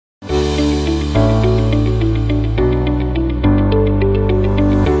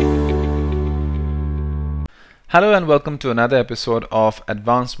Hello and welcome to another episode of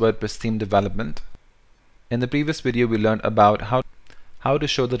Advanced WordPress Theme Development. In the previous video we learned about how to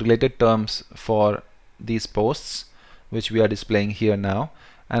show the related terms for these posts, which we are displaying here now.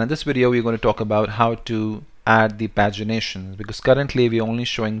 And in this video we're going to talk about how to add the pagination, because currently we're only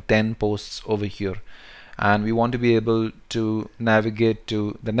showing 10 posts over here and we want to be able to navigate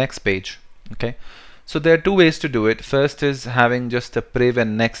to the next page. Okay, so there are two ways to do it. First is having just the priv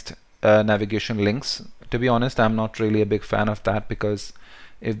and next navigation links. To be honest, I'm not really a big fan of that, because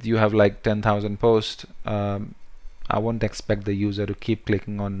if you have like 10,000 posts, I won't expect the user to keep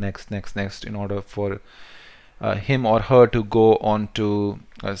clicking on next in order for him or her to go on to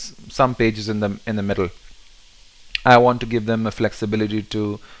some pages in the middle. I want to give them a flexibility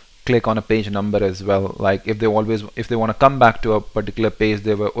to click on a page number as well. Like if they want to come back to a particular page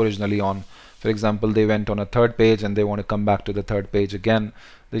they were originally on. For example, they went on a third page and they want to come back to the third page again,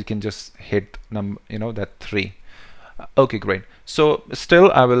 they can just hit that 3. Okay, great. So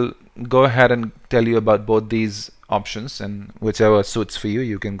still I will go ahead and tell you about both these options, and whichever suits for you,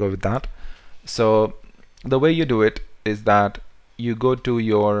 you can go with that. So the way you do it is that you go to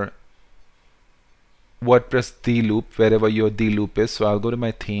your WordPress the loop, wherever your the loop is. So I'll go to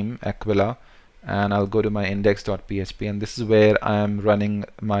my theme Aquila and I'll go to my index.php, and this is where I am running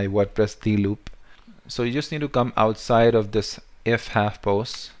my WordPress the loop. So you just need to come outside of this if have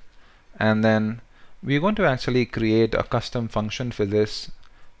posts, and then we're going to actually create a custom function for this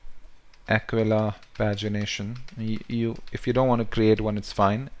Aquila pagination. If you don't want to create one, it's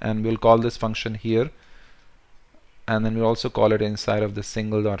fine, and we'll call this function here, and then we'll also call it inside of the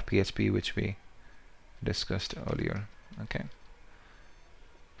single.php which we discussed earlier. Okay,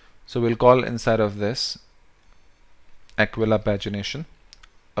 so we'll call inside of this Aquila pagination.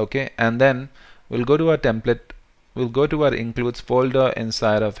 Okay, and then we'll go to our template, we'll go to our includes folder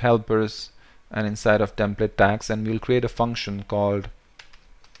inside of helpers and inside of template tags, and we'll create a function called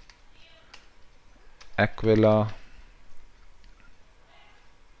Aquila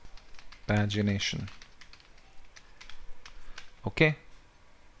pagination. Okay,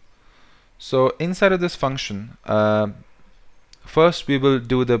 so inside of this function, first we will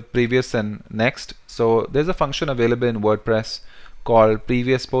do the previous and next. So there's a function available in WordPress called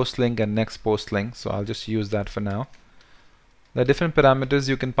previous post link and next post link, so I'll just use that for now. The different parameters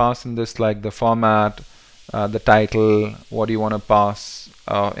you can pass in this, like the format, the title, what do you want to pass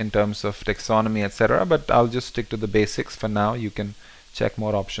in terms of taxonomy, etc. But I'll just stick to the basics for now. You can check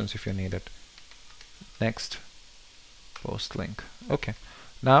more options if you need it. Next post link. Okay,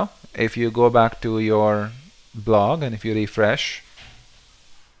 now if you go back to your blog and if you refresh,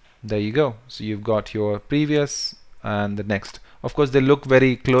 there you go. So you've got your previous and the next. Of course they look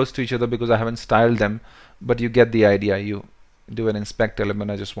very close to each other because I haven't styled them, but you get the idea. You do an inspect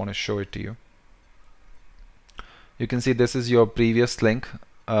element. I just want to show it to you. You can see this is your previous link,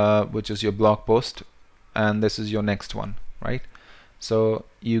 which is your blog post, and this is your next one, right? So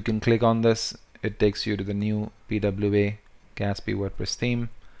you can click on this, it takes you to the new PWA Gatsby WordPress theme.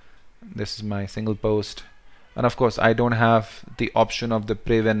 This is my single post, and of course I don't have the option of the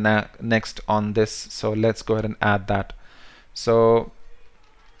priv and next on this, so let's go ahead and add that. So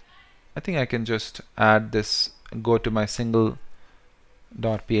I think I can just add this, go to my single.php,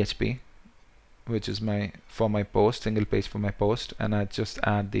 which is for my post, single page for my post, and I just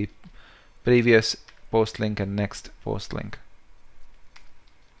add the previous post link and next post link.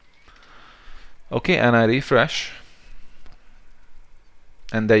 Okay, and I refresh,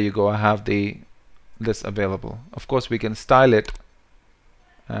 and there you go, I have this available. Of course we can style it,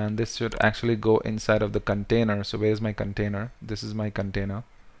 and this should actually go inside of the container. So where's my container? This is my container,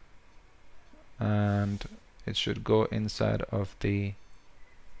 and it should go inside of the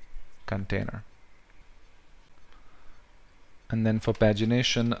container. And then for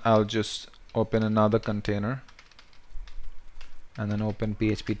pagination, I'll just open another container and then open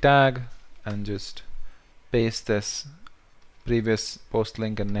PHP tag and just paste this previous post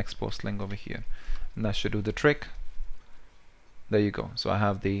link and next post link over here, and that should do the trick. There you go. So I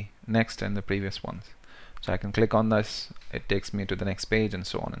have the next and the previous ones, so I can click on this, it takes me to the next page, and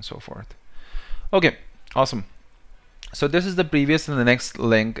so on and so forth. Okay, awesome. So this is the previous and the next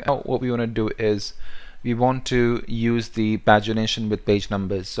link. Now what we want to do is we want to use the pagination with page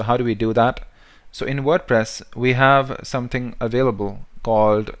numbers. So how do we do that? So in WordPress we have something available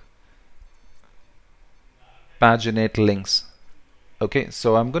called Paginate Links. Okay,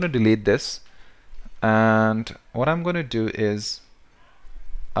 so I'm going to delete this, and what I'm going to do is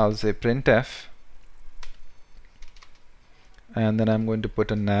I'll say printf, and then I'm going to put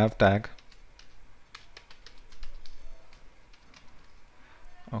a nav tag.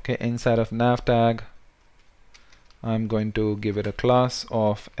 Okay, inside of nav tag I'm going to give it a class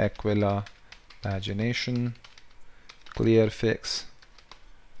of Aquila Pagination clear fix,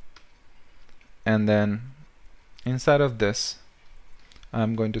 and then inside of this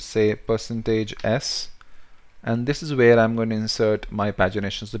I'm going to say %s, and this is where I'm going to insert my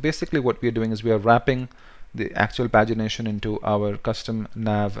pagination. So basically what we're doing is we are wrapping the actual pagination into our custom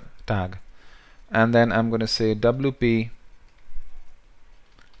nav tag, and then I'm going to say wp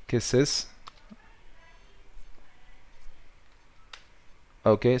kisses,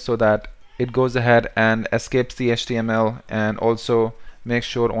 okay, so that it goes ahead and escapes the HTML and also makes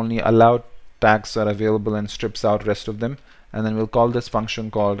sure only allowed tags are available and strips out rest of them. And then we'll call this function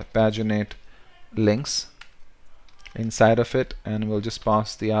called Paginate Links inside of it, and we'll just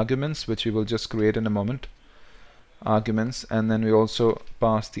pass the arguments, which we will just create in a moment, arguments, and then we also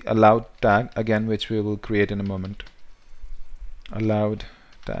pass the allowed tag again, which we will create in a moment, allowed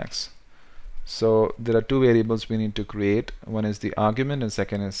tags. So there are two variables we need to create. One is the argument and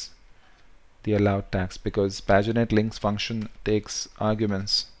second is the allowed tags, because Paginate Links function takes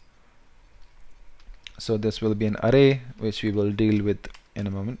arguments. So this will be an array which we will deal with in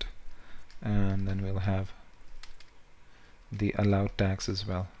a moment, and then we'll have the allowed tags as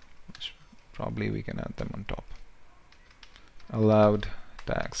well, which probably we can add them on top. Allowed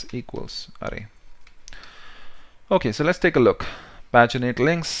tags equals array. Okay, so let's take a look. Paginate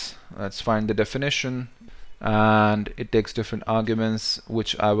links, let's find the definition, and it takes different arguments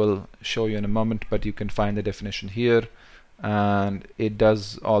which I will show you in a moment, but you can find the definition here, and it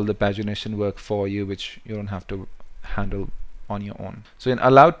does all the pagination work for you, which you don't have to handle on your own. So in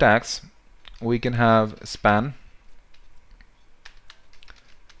allowed tags we can have span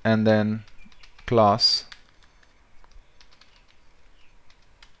and then class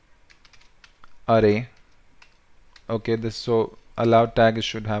array. Okay, this, so allowed tag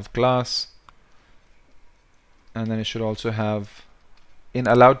should have class, and then it should also have, in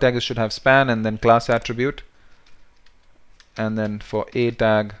allowed tag it should have span and then class attribute, and then for a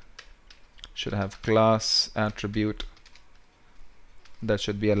tag should have class attribute that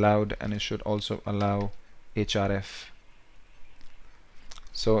should be allowed, and it should also allow href.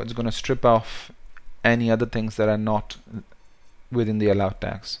 So it's going to strip off any other things that are not within the allowed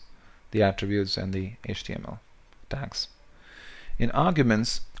tags, the attributes and the HTML tags. In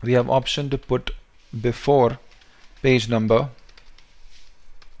arguments we have option to put before page number,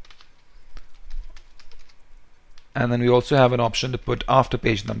 and then we also have an option to put after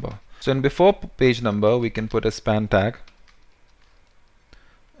page number. So in before page number we can put a span tag.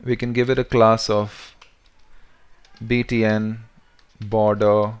 We can give it a class of btn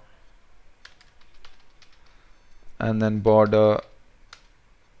border and then border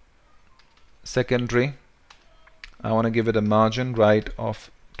secondary. I want to give it a margin right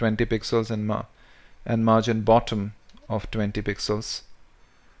of 20 pixels and margin bottom of 20 pixels.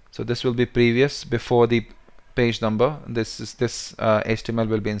 So this will be previous, before the page number. This HTML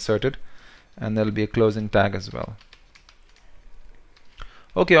will be inserted, and there will be a closing tag as well.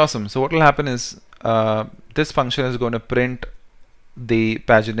 Okay, awesome. So what will happen is this function is going to print the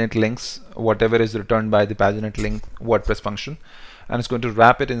paginate links, whatever is returned by the paginate link WordPress function, and it's going to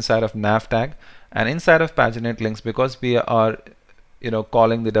wrap it inside of nav tag. And inside of paginate links, because we are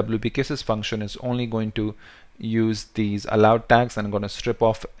calling the WP cases function, is only going to use these allowed tags and going to strip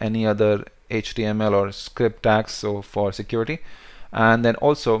off any other HTML or script tags, so for security. And then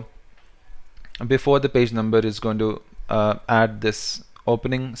also before the page number is going to add this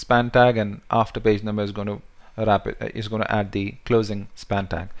opening span tag, and after page number is going to wrap it, is going to add the closing span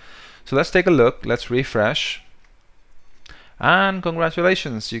tag. So let's take a look, let's refresh, and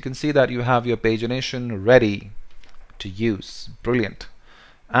congratulations, you can see that you have your pagination ready to use. Brilliant.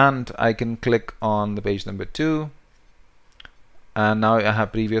 And I can click on the page number 2, and now I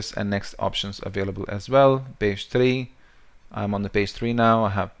have previous and next options available as well. Page 3, I'm on the page 3 now. I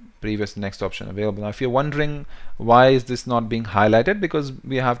have previous and next option available. Now if you're wondering why is this not being highlighted, because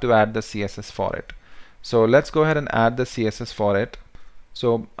we have to add the CSS for it. So let's go ahead and add the CSS for it.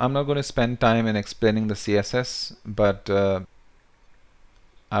 So I'm not going to spend time in explaining the CSS, but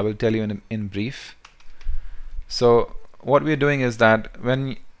I will tell you in brief. So what we're doing is that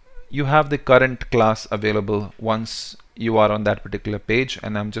when you have the current class available once you are on that particular page,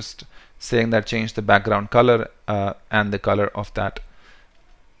 and I'm just saying that change the background color and the color of that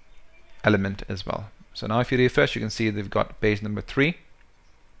element as well. So now if you refresh, you can see they've got page number 3.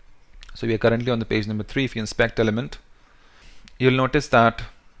 So we are currently on the page number 3. If you inspect element, you'll notice that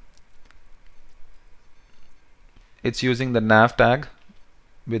it's using the nav tag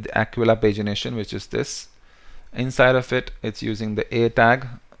with Aquila pagination, which is this. Inside of it, it's using the a tag,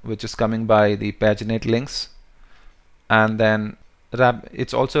 which is coming by the paginate links, and then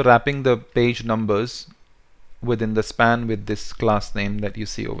it's also wrapping the page numbers within the span with this class name that you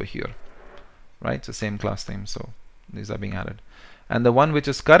see over here, right? It's the same class name, so these are being added. And the one which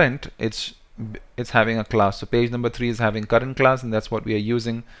is current, it's having a class. So page number 3 is having current class, and that's what we are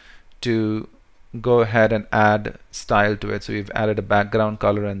using to go ahead and add style to it. So we've added a background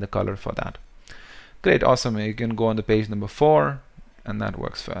color and the color for that. Great, awesome. You can go on the page number 4, and that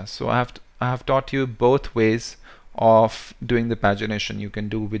works for us. So I have taught you both ways of doing the pagination. You can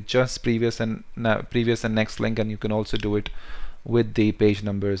do with just previous and next link, and you can also do it with the page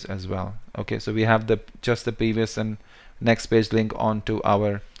numbers as well. Okay, so we have just the previous and next page link onto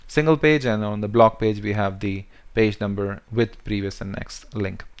our single page, and on the block page we have the page number with previous and next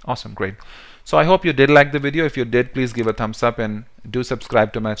link. Awesome, great. So I hope you did like the video. If you did, please give a thumbs up and do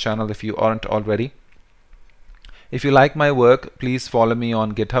subscribe to my channel if you aren't already. If you like my work, please follow me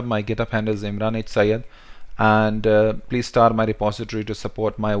on GitHub. My GitHub handle is imranhsayed, and please start my repository to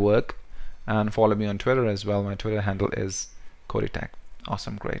support my work, and follow me on Twitter as well. My Twitter handle is Codeytek.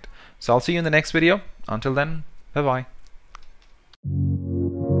 Awesome, great. So I'll see you in the next video. Until then, bye bye.